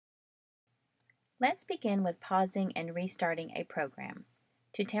Let's begin with pausing and restarting a program.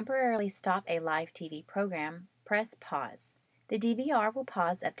 To temporarily stop a live TV program, press pause. The DVR will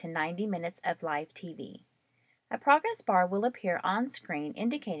pause up to 90 minutes of live TV. A progress bar will appear on screen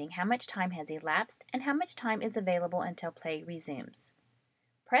indicating how much time has elapsed and how much time is available until play resumes.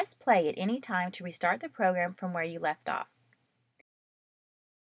 Press play at any time to restart the program from where you left off.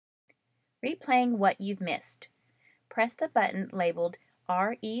 Replaying what you've missed. Press the button labeled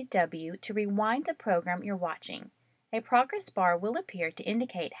REW to rewind the program you're watching. A progress bar will appear to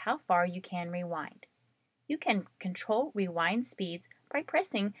indicate how far you can rewind. You can control rewind speeds by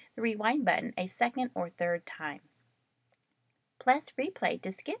pressing the rewind button a second or third time. Press replay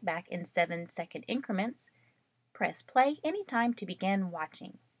to skip back in 7-second increments. Press play anytime to begin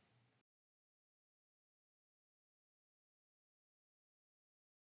watching.